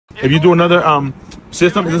If you do another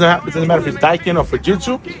system, it doesn't matter if it's Daikin or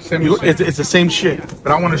Fujitsu, it's the same shit.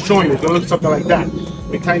 But I want to show you, it's gonna look something like that.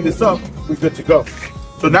 We tighten this up, we're good to go.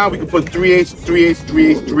 So now we can put 3/8, 3/8,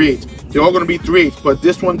 3/8, 3/8. They're all gonna be 3/8, but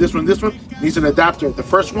this one needs an adapter. The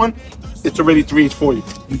first one, it's already 3/8 for you,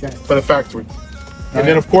 for the factory. And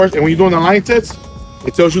then of course, and when you're doing the line sets,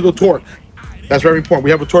 it tells you the torque. That's very important.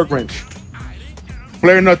 We have a torque wrench.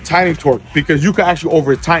 Flare nut tightening torque, because you can actually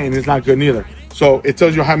over tighten, it's not good neither. So it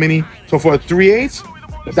tells you how many, so for a 3/8,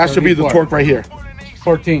 that should be the torque right here.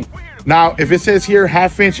 14. Now, if it says here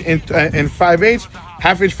 1/2 inch and 5/8,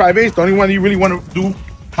 1/2 inch, 5/8, the only one you really want to do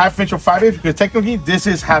 1/2 inch or 5/8, because technically this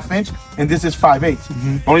is 1/2 inch and this is 5/8.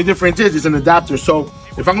 Only difference is it's an adapter. So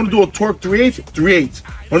if I'm going to do a torque 3/8, 3/8.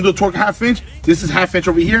 I'm going to do a torque 1/2 inch, this is 1/2 inch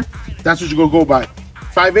over here. That's what you're going to go by.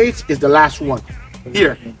 5/8 is the last one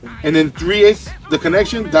here. And then 3/8, the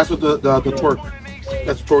connection, that's what the torque,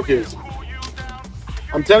 that's the torque is.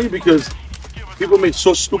 I'm telling you, because people make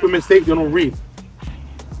so stupid mistakes, they don't read.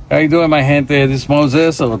 How you doing, my gente? This is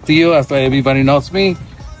Moses, or Tio, as everybody knows me.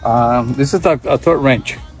 This is a torque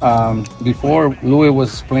wrench. Before, Louie was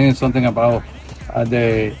explaining something about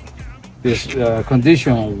this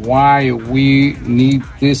condition, why we need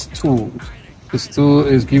this tool. This tool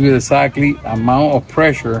is give you exactly amount of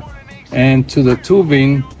pressure and to the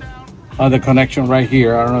tubing on the connection right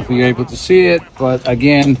here. I don't know if you're able to see it, but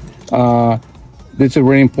again, this is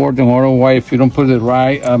really important. Otherwise, if you don't put it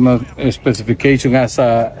right, a specification as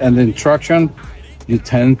an instruction, you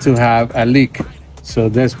tend to have a leak. So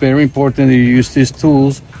that's very important that you use these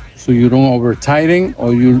tools so you don't over tighten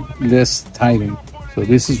or you less tighten. So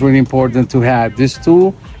this is really important to have this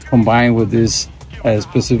tool combined with this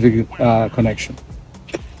specific connection.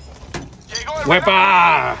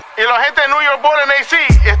 ¡Huepa! Y la gente de New York Boiler AC,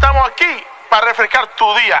 estamos aquí para refrescar tu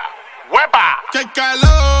día. ¡Huepa! ¡Qué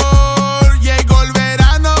calor!